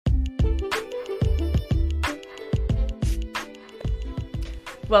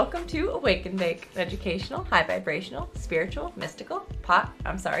Welcome to Awake and Bake, an educational, high vibrational, spiritual, mystical,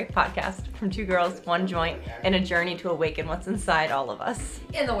 podcast from two girls, one joint, and a journey to awaken what's inside all of us.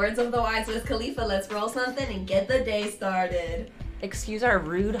 In the words of the wise Wiz Khalifa, let's roll something and get the day started. Excuse our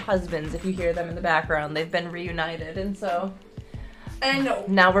rude husbands if you hear them in the background. They've been reunited, and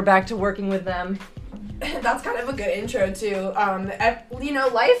now we're back to working with them. That's kind of a good intro too.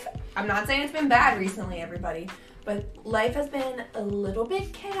 Life, I'm not saying it's been bad recently, everybody, but life has been a little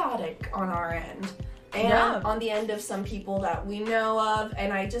bit chaotic on our end. And on the end of some people that we know of,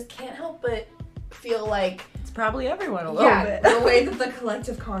 and I just can't help but feel like it's probably everyone a little bit. The way that the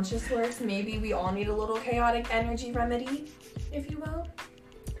collective conscious works, maybe we all need a little chaotic energy remedy, if you will.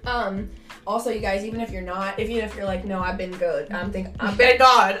 Also, you guys, even if you're like, no, I've been good. I've been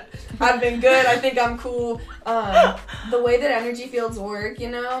good. I think I'm cool. The way that energy fields work,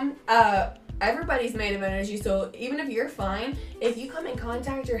 everybody's made of energy. So even if you're fine, if you come in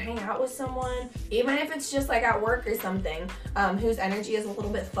contact or hang out with someone, even if it's just like at work or something, whose energy is a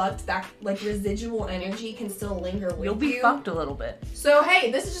little bit fucked, that like residual energy can still linger with you. You'll be fucked a little bit. So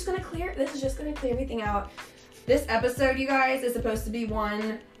hey, this is just gonna clear everything out. This episode, you guys, is supposed to be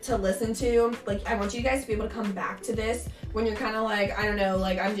one to listen to. Like, I want you guys to be able to come back to this when you're kind of like, I don't know,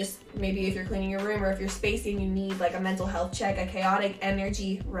 like maybe if you're cleaning your room or if you're spacing, you need like a mental health check, a chaotic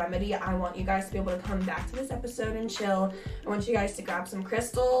energy remedy. I want you guys to be able to come back to this episode and chill. I want you guys to grab some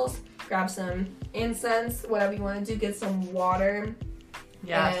crystals, grab some incense, whatever you want to do, get some water.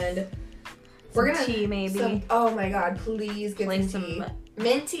 Yeah. And we're gonna tea maybe. Oh my god, please get some tea.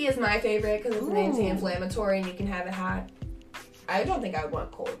 Mint tea is my favorite because it's an anti-inflammatory and you can have it hot. I don't think I would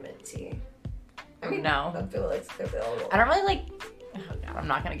want cold mint tea. I mean, no. I feel like it's available. I don't really like. Oh god, I'm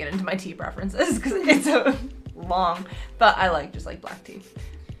not gonna get into my tea preferences because it's so long. But I like just like black tea.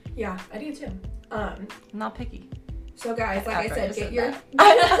 Yeah, I do too. I'm not picky. So guys, like I said, get your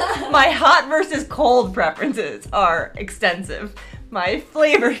my hot versus cold preferences are extensive. My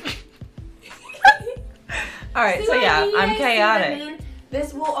flavor. All right, so yeah, I'm chaotic.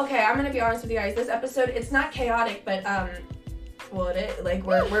 I'm gonna be honest with you guys. This episode, it's not chaotic, but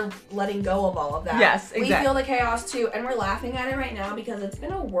we're letting go of all of that. Yes, exactly. We feel the chaos too, and we're laughing at it right now because it's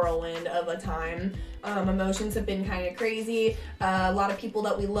been a whirlwind of a time. Emotions have been kind of crazy. A lot of people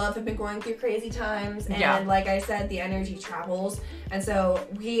that we love have been going through crazy times, and like I said, the energy travels. And so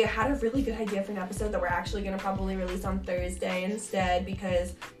we had a really good idea for an episode that we're actually gonna probably release on Thursday instead,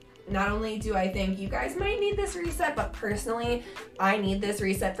 because not only do I think you guys might need this reset, but personally, I need this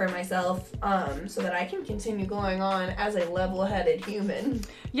reset for myself, so that I can continue going on as a level-headed human.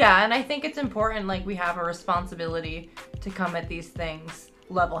 Yeah, and I think it's important, like, we have a responsibility to come at these things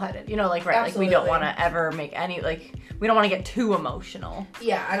level-headed. Absolutely. Like, we don't want to ever make any, like, we don't want to get too emotional.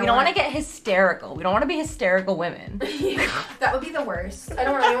 Yeah, we don't want to get hysterical. We don't want to be hysterical women. That would be the worst. I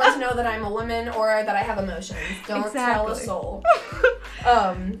don't want anyone to know that I'm a woman or that I have emotions. Don't tell a soul.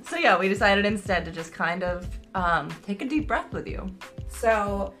 So yeah, we decided instead to just kind of take a deep breath with you.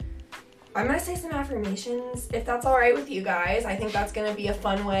 So I'm going to say some affirmations, if that's all right with you guys. I think that's going to be a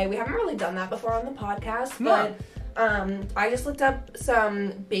fun way. We haven't really done that before on the podcast, but I just looked up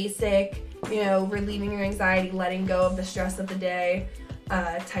some basic, relieving your anxiety, letting go of the stress of the day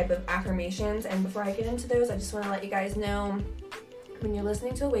type of affirmations. And before I get into those, I just want to let you guys know, when you're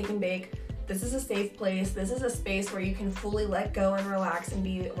listening to Awake and Bake, this is a safe place. This is a space where you can fully let go and relax and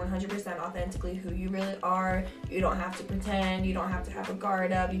be 100% authentically who you really are. You don't have to pretend. You don't have to have a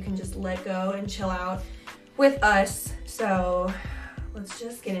guard up. You can just let go and chill out with us. So let's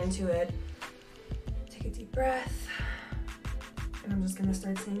just get into it. Take a deep breath. And I'm just going to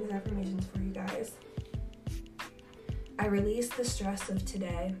start saying these affirmations for you guys. I release the stress of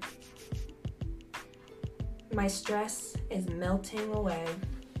today. My stress is melting away.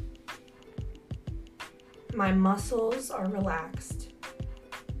 My muscles are relaxed.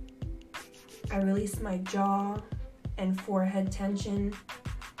 I release my jaw and forehead tension.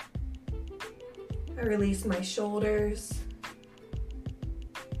 I release my shoulders.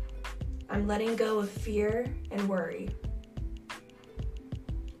 I'm letting go of fear and worry.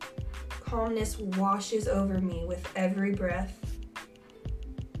 Calmness washes over me with every breath.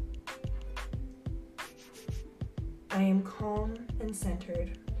 I am calm and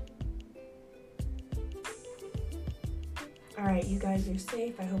centered. All right, you guys are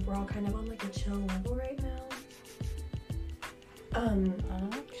safe. I hope we're all kind of on like a chill level right now. I'm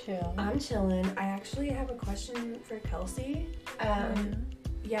chill. I'm chilling. I actually have a question for Kelsey.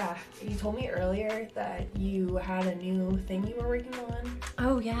 Yeah, you told me earlier that you had a new thing you were working on.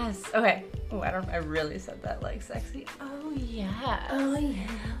 Oh, yes. Okay. Oh, I really said that like sexy. Oh, yeah. Oh, yeah.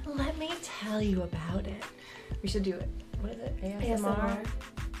 Let me tell you about it. We should do it. What is it? ASMR.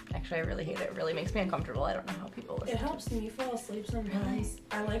 Actually, I really hate it. It really makes me uncomfortable. I don't know how people listen. It helps me fall asleep sometimes.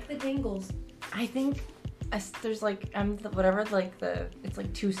 I like the tingles. I think there's like it's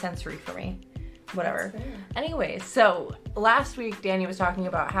like too sensory for me. Whatever. Anyway, so last week Danny was talking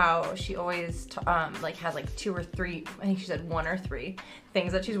about how she always has like 2 or 3, I think she said 1 or 3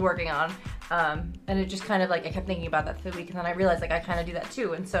 things that she's working on, and it just kind of like I kept thinking about that for the week, and then I realized like I kind of do that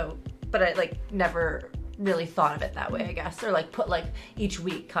too, and so but I like never really thought of it that way, I guess, or like put like each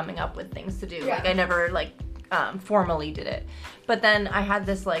week coming up with things to do. Yeah. Like I never like formally did it. But then I had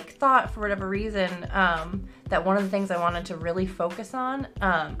this like thought for whatever reason that one of the things I wanted to really focus on,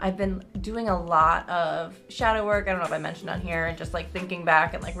 I've been doing a lot of shadow work. I don't know if I mentioned on here, and just like thinking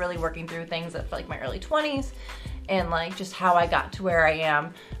back and like really working through things at like my early 20s and like just how I got to where I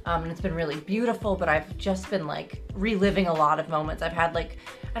am. And it's been really beautiful, but I've just been like reliving a lot of moments. I've had like,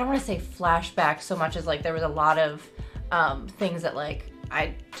 I don't want to say flashbacks so much as like there was a lot of things that like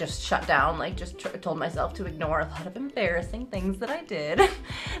I just shut down, like just told myself to ignore a lot of embarrassing things that I did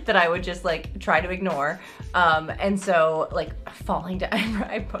that I would just like try to ignore. And so like falling down,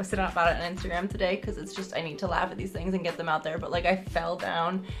 I posted about it on Instagram today because it's just, I need to laugh at these things and get them out there. But like I fell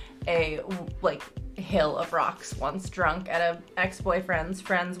down a like hill of rocks once drunk at a ex-boyfriend's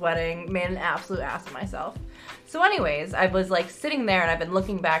friend's wedding, made an absolute ass of myself. So anyways, I was like sitting there and I've been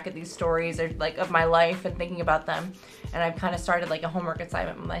looking back at these stories or like of my life and thinking about them, and I've kind of started like a homework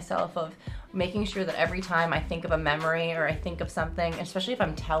assignment with myself of making sure that every time I think of a memory or I think of something, especially if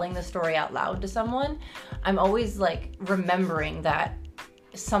I'm telling the story out loud to someone, I'm always like remembering that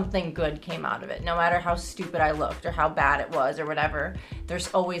something good came out of it. No matter how stupid I looked or how bad it was or whatever, there's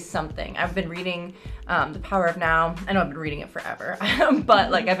always something. I've been reading The Power of Now. I know I've been reading it forever,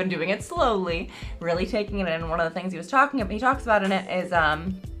 but like I've been doing it slowly, really taking it in. One of the things he talks about in it is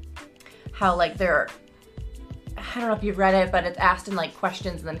how like I don't know if you've read it, but it's asked in like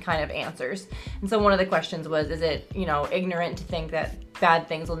questions and then kind of answers. And so one of the questions was, is it, ignorant to think that bad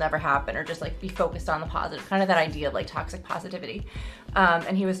things will never happen, or just like be focused on the positive, kind of that idea of like toxic positivity.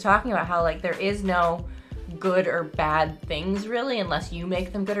 And he was talking about how like there is no good or bad things really, unless you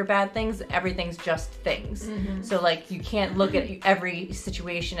make them good or bad things. Everything's just things. Mm-hmm. So like you can't look at every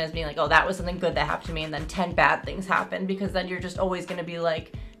situation as being like, oh, that was something good that happened to me and then 10 bad things happened, because then you're just always going to be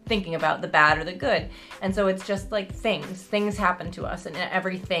like thinking about the bad or the good. And so it's just like things happen to us, and in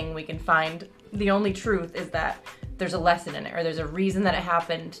everything we can find the only truth is that there's a lesson in it, or there's a reason that it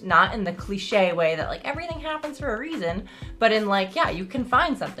happened, not in the cliche way that like everything happens for a reason, but in like, yeah, you can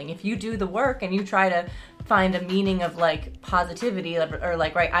find something if you do the work and you try to find a meaning of like positivity, or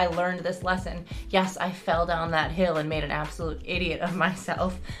like, right, I learned this lesson. Yes, I fell down that hill and made an absolute idiot of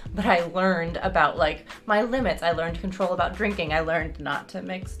myself, but I learned about like my limits. I learned control about drinking. I learned not to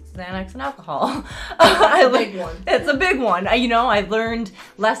mix Xanax and alcohol. Big one. It's a big one. I learned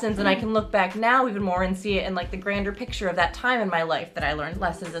lessons, and I can look back now even more and see it in like the grander picture of that time in my life that I learned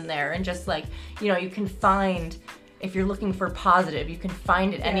lessons in there. And just like, you can find, if you're looking for positive, you can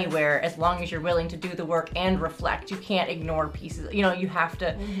find it anywhere, as long as you're willing to do the work and reflect. You can't ignore pieces. You have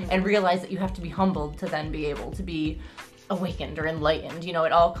to, and realize that you have to be humbled to then be able to be awakened or enlightened. It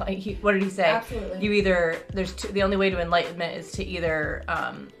all, what did he say? Absolutely. The only way to enlightenment is to either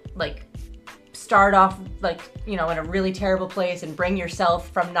like start off like, in a really terrible place and bring yourself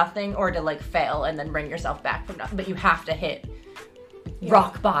from nothing, or to like fail and then bring yourself back from nothing. But you have to hit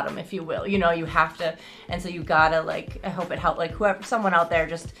rock bottom, if you will. You have to, and so you gotta like, I hope it helped like whoever, someone out there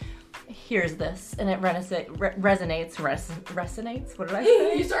just hears this and it resonates. What did I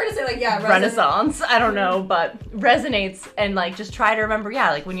say? You started to say like, yeah, Renaissance. I don't know, but resonates, and like just try to remember,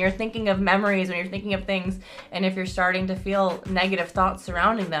 like when you're thinking of memories, when you're thinking of things, and if you're starting to feel negative thoughts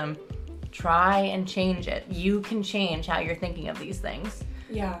surrounding them, try and change it. You can change how you're thinking of these things.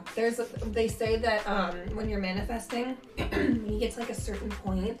 Yeah, they say that when you're manifesting, when you get to like a certain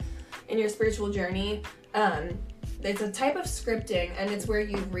point in your spiritual journey, it's a type of scripting, and it's where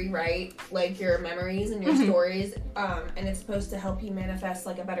you rewrite like your memories and your stories, and it's supposed to help you manifest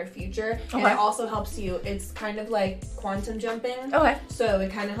like a better future. Okay. And it also helps you, it's kind of like quantum jumping. Okay. So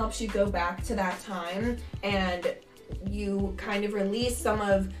it kind of helps you go back to that time, and you kind of release some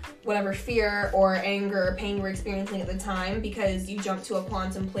of whatever fear or anger or pain you were experiencing at the time, because you jump to a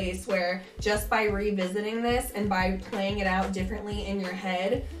quantum place where just by revisiting this and by playing it out differently in your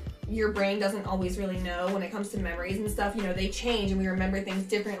head, your brain doesn't always really know when it comes to memories and stuff. They change and we remember things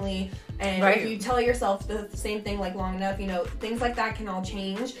differently. And if you tell yourself the same thing like long enough, things like that can all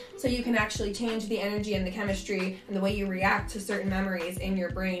change. So you can actually change the energy and the chemistry and the way you react to certain memories in your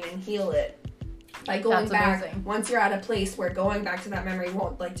brain and heal it. By going That's back, amazing. once you're at a place where going back to that memory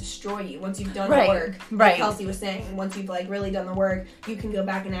won't like destroy you. Once you've done Right, the work, right. like Kelsey was saying, once you've like really done the work, you can go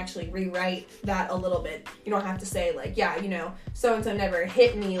back and actually rewrite that a little bit. You don't have to say like, yeah, you know, so and so never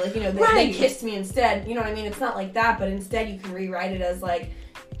hit me, like, you know, they Right. kissed me instead. You know what I mean? It's not like that, but instead you can rewrite it as like,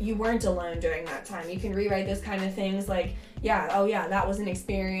 you weren't alone during that time. You can rewrite those kind of things like, yeah, oh yeah, that was an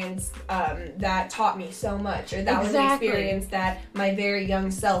experience that taught me so much, or that was an experience that my very young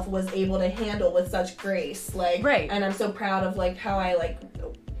self was able to handle with such grace, like, Right. and I'm so proud of like how I like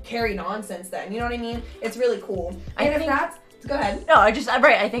carried on since then. You know what I mean? It's really cool. And if that's, go ahead. No,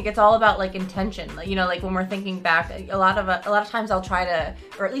 I think it's all about like intention. Like, you know, like when we're thinking back, a lot of times I'll try to,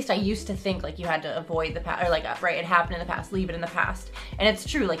 or at least I used to think like you had to avoid the past, or like right, it happened in the past, leave it in the past. And it's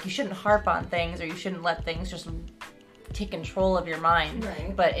true, like you shouldn't harp on things, or you shouldn't let things just take control of your mind.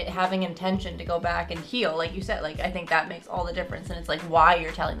 Right. But having intention to go back and heal, like you said, like I think that makes all the difference. And it's like why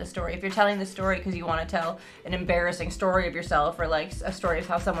you're telling the story. If you're telling the story because you want to tell an embarrassing story of yourself, or like a story of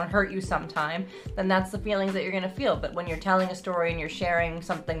how someone hurt you sometime, then that's the feelings that you're going to feel. But when you're telling a story and you're sharing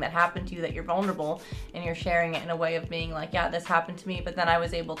something that happened to you, that you're vulnerable, and you're sharing it in a way of being like, yeah, this happened to me, but then I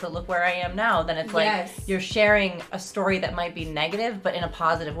was able to look where I am now, then it's like Yes. you're sharing a story that might be negative but in a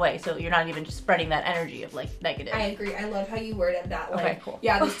positive way. So you're not even just spreading that energy of like negative. I agree. I love how you worded that. Like, Okay, cool.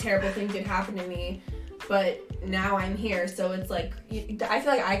 yeah, this terrible thing did happen to me, but now I'm here. So it's like, I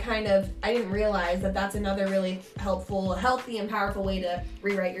feel like I didn't realize that that's another really helpful, healthy, and powerful way to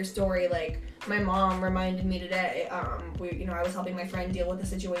rewrite your story. Like, my mom reminded me today, I was helping my friend deal with a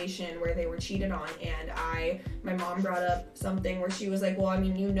situation where they were cheated on, and my mom brought up something where she was like, well, I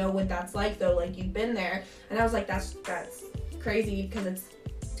mean, you know what that's like though, like you've been there. And I was like, that's crazy, because it's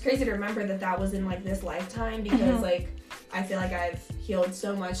crazy to remember that was in like this lifetime, because like I feel like I've healed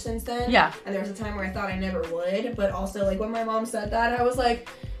so much since then. Yeah. And there was a time where I thought I never would, but also like when my mom said that, I was like,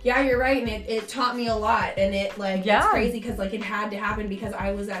 yeah, you're right, and it taught me a lot, and it like it's crazy because like it had to happen because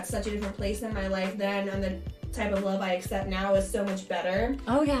I was at such a different place in my life then, and the type of love I accept now is so much better.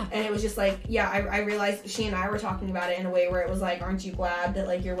 Oh yeah. And it was just like, yeah, I realized she and I were talking about it in a way where it was like, aren't you glad that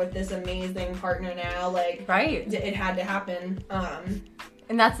like you're with this amazing partner now? Like, Right. it had to happen.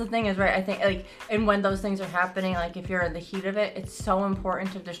 And that's the thing is, right, I think, like, and when those things are happening, like, if you're in the heat of it, it's so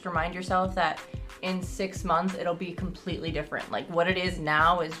important to just remind yourself that in 6 months, it'll be completely different. Like, what it is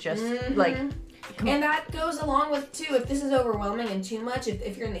now is just, like... And that goes along with, too, if this is overwhelming and too much,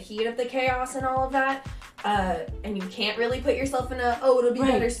 if you're in the heat of the chaos and all of that, and you can't really put yourself in it'll be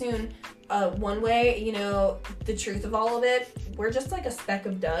better soon, one way, you know, the truth of all of it, we're just like a speck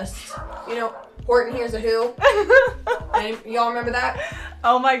of dust. You know, Horton Hears a Who. Y'all remember that?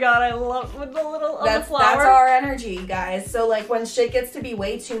 Oh my god, I love with the little That's our energy, guys. So like when shit gets to be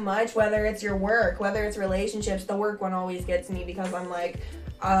way too much, whether it's your work, whether it's relationships, the work one always gets me because I'm like,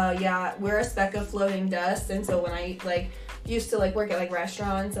 yeah, we're a speck of floating dust. And so when I like used to like work at like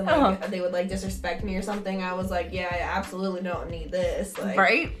restaurants and like they would like disrespect me or something, I was like, yeah, I absolutely don't need this. Like,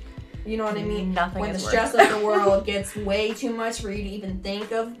 right? You know what I mean? Nothing when the is stress worse. of the world gets way too much for you to even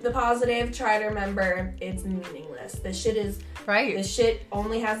think of the positive, try to remember it's meaningless. This shit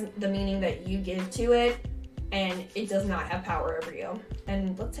only has the meaning that you give to it, and it does not have power over you.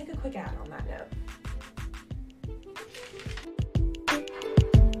 And let's take a quick ad on that note.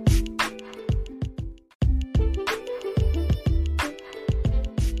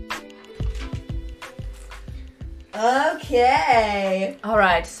 Okay. All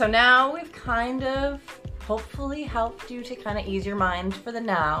right, so now we've kind of hopefully helped you to kind of ease your mind for the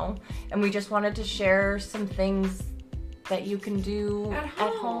now, and we just wanted to share some things that you can do At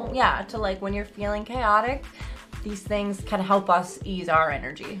home. Yeah, to like when you're feeling chaotic, these things kind of help us ease our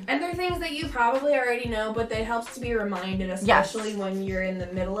energy. And they're things that you probably already know, but it helps to be reminded, especially when you're in the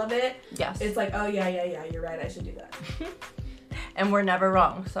middle of it. Yes. It's like, oh yeah, you're right, I should do that. And we're never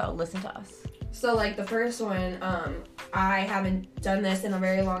wrong, so listen to us. So like the first one, I haven't done this in a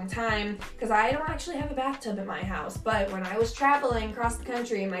very long time because I don't actually have a bathtub at my house. But when I was traveling across the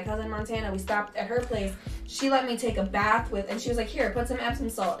country, my cousin Montana, we stopped at her place. She let me take a bath and she was like, here, put some Epsom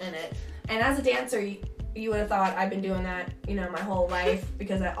salt in it. And as a dancer, you would have thought I've been doing that, you know, my whole life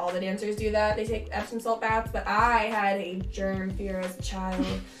because all the dancers do that. They take Epsom salt baths. But I had a germ fear as a child.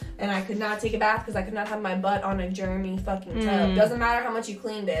 And I could not take a bath because I could not have my butt on a germy fucking tub. Doesn't matter how much you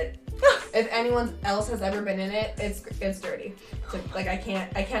cleaned it. If anyone else has ever been in it, it's dirty. So, like I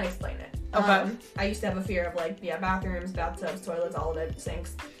can't explain it. Okay. I used to have a fear of like bathrooms, bathtubs, toilets, all of it,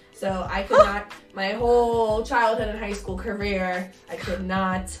 sinks. So I could not. My whole childhood and high school career, I could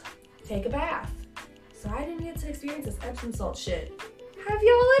not take a bath. So I didn't get to experience this Epsom salt shit. Have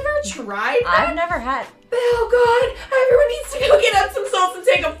y'all ever tried that? I've never had. Oh God! Everyone needs to go get Epsom salts and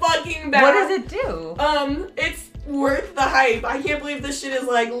take a fucking bath. What does it do? It's worth the hype. I can't believe this shit is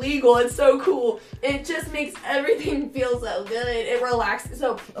like legal. It's so cool. It just makes everything feel so good. It relaxes.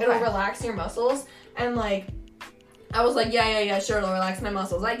 So it'll relax your muscles and like. I was like, yeah, sure, it'll relax my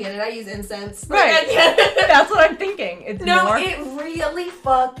muscles. I get it. I use incense. Like, right. I get it. That's what I'm thinking. It's no, more... it really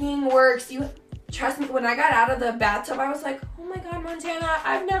fucking works. You trust me. When I got out of the bathtub, I was like, oh my God, Montana,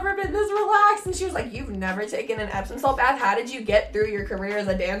 I've never been this relaxed. And she was like, you've never taken an Epsom salt bath? How did you get through your career as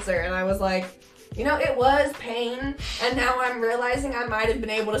a dancer? And I was like, you know, it was pain. And now I'm realizing I might have been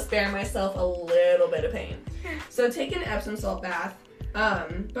able to spare myself a little bit of pain. So take an Epsom salt bath.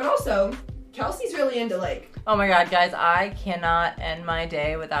 But also, Kelsey's really into like... Oh my God, guys, I cannot end my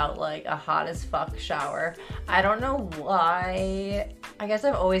day without like a hot as fuck shower. I don't know why. I guess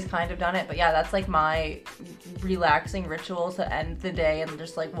I've always kind of done it, but yeah, that's like my relaxing ritual to end the day and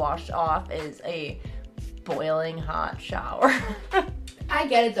just like wash off is a boiling hot shower. I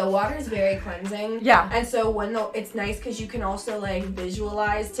get it though. Water is very cleansing. Yeah. And so it's nice because you can also like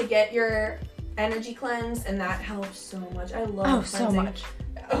visualize to get your energy cleansed, and that helps so much. I love cleansing. So much.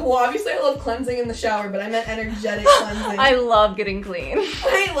 Well, obviously I love cleansing in the shower, but I meant energetic cleansing. I love getting clean.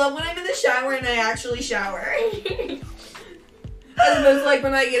 I love when I'm in the shower and I actually shower. As opposed to like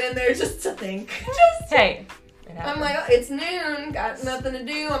when I get in there just to think. Hey. I'm like, oh, it's noon, got nothing to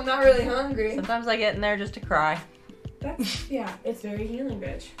do, I'm not really hungry. Sometimes I get in there just to cry. Yeah, it's very healing,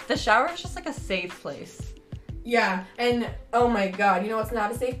 bitch. The shower is just like a safe place. Yeah, and oh my God, you know what's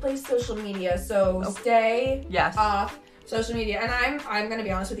not a safe place? Social media. So stay off social media. And I'm gonna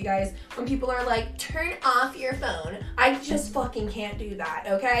be honest with you guys, when people are like, turn off your phone, I just fucking can't do that,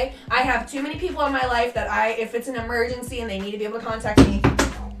 okay? I have too many people in my life that if it's an emergency and they need to be able to contact me,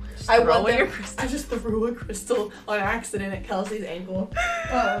 I just threw a crystal on accident at Kelsey's ankle.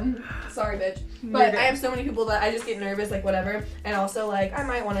 Sorry, bitch. But I have so many people that I just get nervous, like whatever. And also like I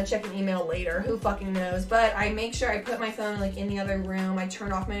might want to check an email later. Who fucking knows? But I make sure I put my phone like in the other room. I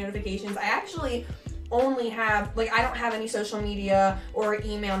turn off my notifications. I actually only have like I don't have any social media or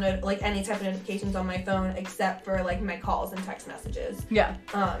email like any type of notifications on my phone except for like my calls and text messages. Yeah.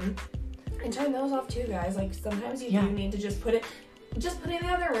 And turn those off too, guys. Like sometimes you do need to just put it in the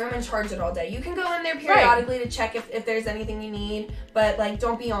other room and charge it all day. You can go in there periodically to check if there's anything you need, but like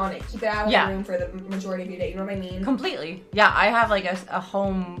don't be on it. Keep it out of the room for the majority of your day. You know what I mean? Completely. Yeah, I have like a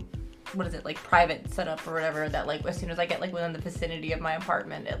home, what is it, like private setup or whatever that like as soon as I get like within the vicinity of my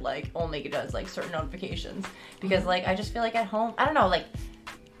apartment, it like only does like certain notifications because like I just feel like at home, I don't know, like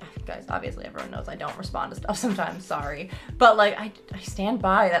guys, obviously everyone knows I don't respond to stuff sometimes, sorry, but like I stand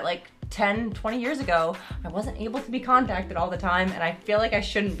by that like 10, 20 years ago, I wasn't able to be contacted all the time, and I feel like I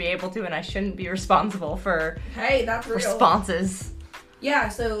shouldn't be able to, and I shouldn't be responsible for that's real. Responses. Yeah,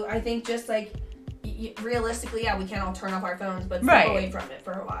 so I think just like, realistically, we can't all turn off our phones, but step away from it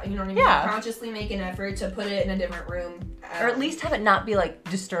for a while, you know what I mean? Yeah. Consciously make an effort to put it in a different room. Or at least have it not be like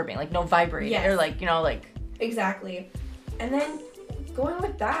disturbing, like no vibrating, or like, you know, like. Exactly. And then going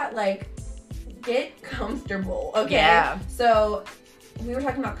with that, like, get comfortable, okay? Yeah. So we were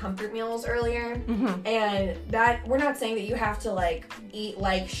talking about comfort meals earlier, and that we're not saying that you have to like eat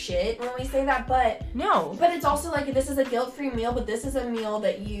like shit when we say that, but it's also like this is a guilt-free meal, but this is a meal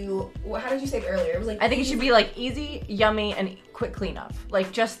that how did you say it earlier? It was like I think it should be like easy, yummy, and quick cleanup.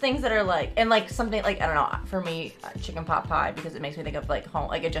 Like just things that are like, and like something like, I don't know, for me, chicken pot pie, because it makes me think of like home,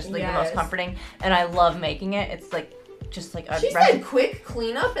 like it just like the most comforting, and I love making it. It's like just like she said quick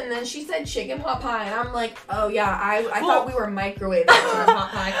cleanup, and then she said chicken pot pie, and I'm like, oh yeah, I thought we were microwaving chicken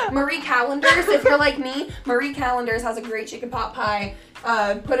pot pie. Marie Callender's, if you're like me, Marie Callender's has a great chicken pot pie.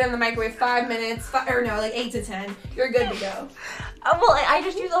 Put it in the microwave 5 minutes, like 8 to 10. You're good to go. Well, I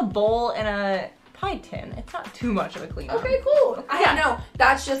just use a bowl and a pie tin. It's not too much of a cleanup. Okay, cool. I don't know.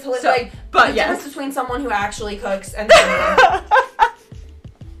 That's just hilarious. So, but the difference between someone who actually cooks and someone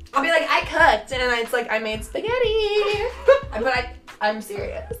I'll be like, I cooked, and it's like, I made spaghetti. But I'm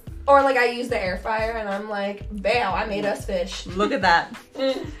serious. Or like, I use the air fryer, and I'm like, bail, I made us fish. Look at that.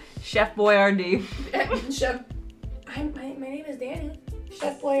 Chef Boyardee. My name is Danny.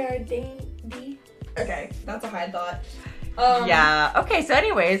 Chef Boyardee. Okay, that's a high thought. Okay, so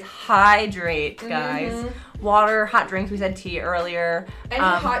anyways, hydrate, guys. Water, hot drinks, we said tea earlier. Any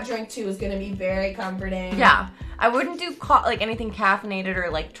hot drink, too, is going to be very comforting. Yeah. I wouldn't do like anything caffeinated or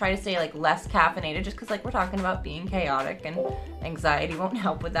like try to stay like less caffeinated just because like we're talking about being chaotic and anxiety won't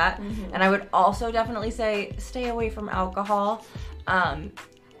help with that. And I would also definitely say stay away from alcohol. I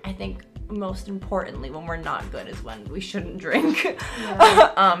think most importantly, when we're not good is when we shouldn't drink.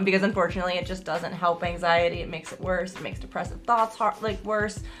 Yeah. Because unfortunately it just doesn't help anxiety. It makes it worse. It makes depressive thoughts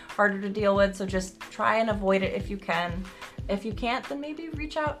worse, harder to deal with. So just try and avoid it if you can. If you can't, then maybe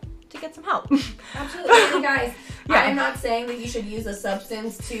reach out to get some help. Absolutely. And guys, Yeah. I'm not saying that you should use a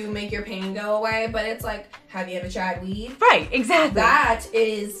substance to make your pain go away, but it's like, have you ever tried weed? Right, exactly. That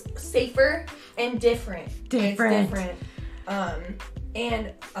is safer and different. Different. It's different.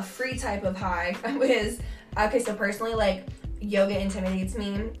 And a free type of high is, okay, so personally, like, yoga intimidates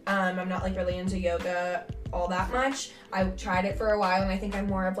me. I'm not, like, really into yoga all that much. I tried it for a while, and I think I'm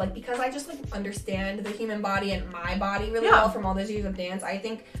more of, like, because I just, like, understand the human body and my body really well from all those years of dance, I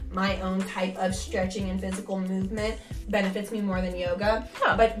think my own type of stretching and physical movement benefits me more than yoga.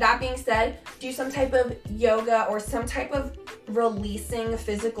 Yeah. But that being said, do some type of yoga or some type of releasing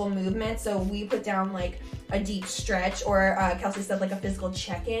physical movement. So we put down, like, a deep stretch, or Kelsey said, like, a physical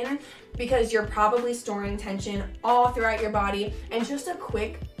check-in, because you're probably storing tension all throughout your body. And just a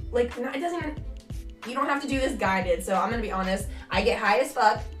quick, like, it doesn't, you don't have to do this guided. So I'm gonna be honest, I get high as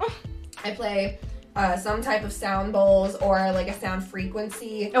fuck. I play some type of sound bowls or like a sound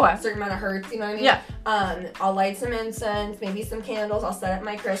frequency, a certain amount of hertz, you know what I mean? Yeah. I'll light some incense, maybe some candles, I'll set up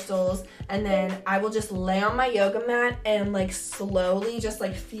my crystals, and then I will just lay on my yoga mat and like slowly just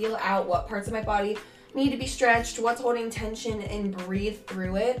like feel out what parts of my body need to be stretched, what's holding tension, and breathe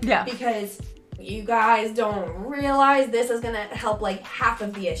through it. Yeah. Because you guys don't realize this is gonna help like half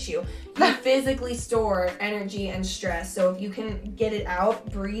of the issue. You physically store energy and stress, so if you can get it out,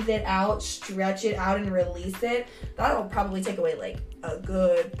 breathe it out, stretch it out, and release it, that'll probably take away like a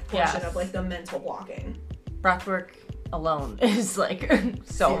good portion of like the mental blocking. Breathwork alone is like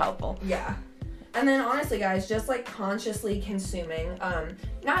so helpful. Yeah. And then honestly, guys, just like consciously consuming,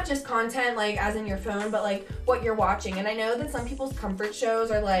 not just content like as in your phone, but like what you're watching. And I know that some people's comfort shows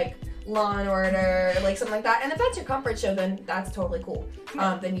are like Law and Order, like something like that. And if that's your comfort show, then that's totally cool.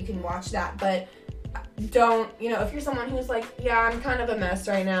 Then you can watch that. But don't, you know, if you're someone who's like, yeah, I'm kind of a mess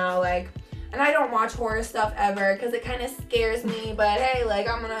right now, like, and I don't watch horror stuff ever because it kind of scares me, but hey, like,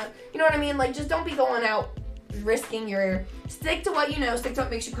 I'm gonna, you know what I mean? Like, just don't be going out risking stick to what you know, stick to what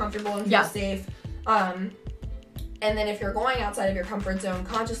makes you comfortable and feel safe. And then if you're going outside of your comfort zone,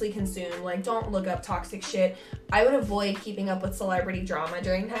 consciously consume. Like, don't look up toxic shit. I would avoid keeping up with celebrity drama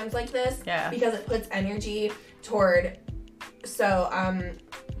during times like this because it puts energy toward. So I'm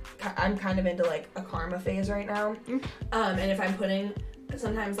kind of into like a karma phase right now. And if I'm putting,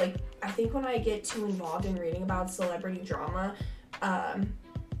 sometimes like, I think when I get too involved in reading about celebrity drama,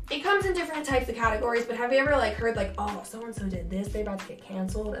 it comes in different types of categories, but have you ever like heard like, oh, so-and-so did this, they're about to get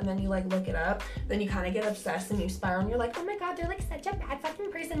canceled, and then you like look it up, then you kind of get obsessed and you spiral and you're like, oh my god, they're like such a bad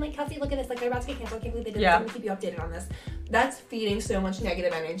fucking person, like Kelsey, look at this, like they're about to get canceled, I can't believe they did this, I'm gonna keep you updated on this. That's feeding so much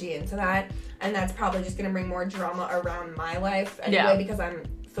negative energy into that, and that's probably just gonna bring more drama around my life anyway, because I'm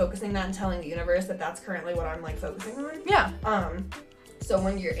focusing that and telling the universe that that's currently what I'm like focusing on. So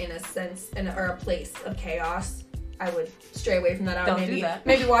when you're in a sense, or a place of chaos, I would stray away from that. I would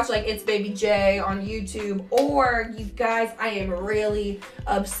maybe watch like It's Baby J on YouTube, or you guys, I am really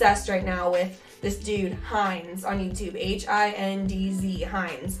obsessed right now with this dude Hines on YouTube, HINDZ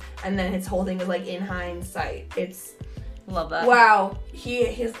Hines, and then his whole thing is like in hindsight. It's love that. Wow, he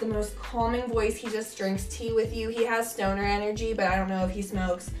has the most calming voice. He just drinks tea with you. He has stoner energy, but I don't know if he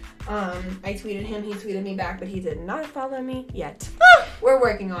smokes. I tweeted him, he tweeted me back, but he did not follow me yet. We're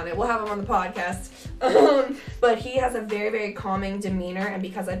working on it. We'll have him on the podcast. But he has a very, very calming demeanor, and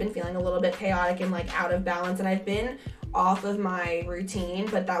because I've been feeling a little bit chaotic and like out of balance, and I've been off of my routine,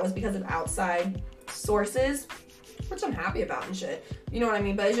 but that was because of outside sources, which I'm happy about and shit. You know what I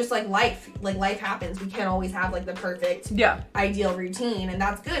mean? But it's just like life happens. We can't always have like the perfect ideal routine, and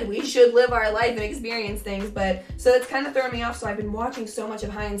that's good. We should live our life and experience things, but so it's kind of throwing me off. So I've been watching so much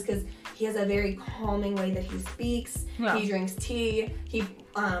of Hines because he has a very calming way that he speaks. He drinks tea. He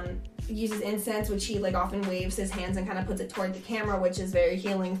uses incense, which he like often waves his hands and kind of puts it toward the camera, which is very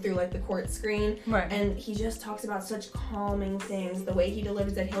healing through like the quartz screen. And he just talks about such calming things. The way he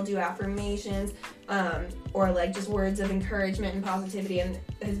delivers it, he'll do affirmations, or like just words of encouragement and positivity, and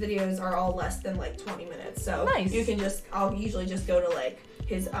his videos are all less than like 20 minutes. So you can I'll usually just go to like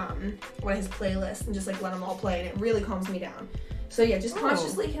his his playlist and just like let them all play, and it really calms me down. So yeah, just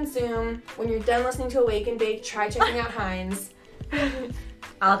consciously consume. When you're done listening to Awake and Bake, try checking out Hines.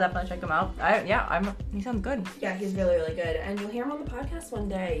 I'll definitely check him out. He sounds good. Yeah, he's really, really good. And you'll hear him on the podcast one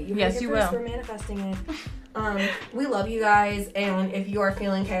day. Yes, you will. We're manifesting it. We love you guys, and if you are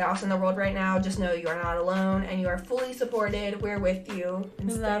feeling chaos in the world right now, just know you are not alone, and you are fully supported. We're with you.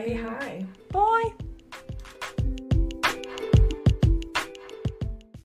 And stay high. Bye.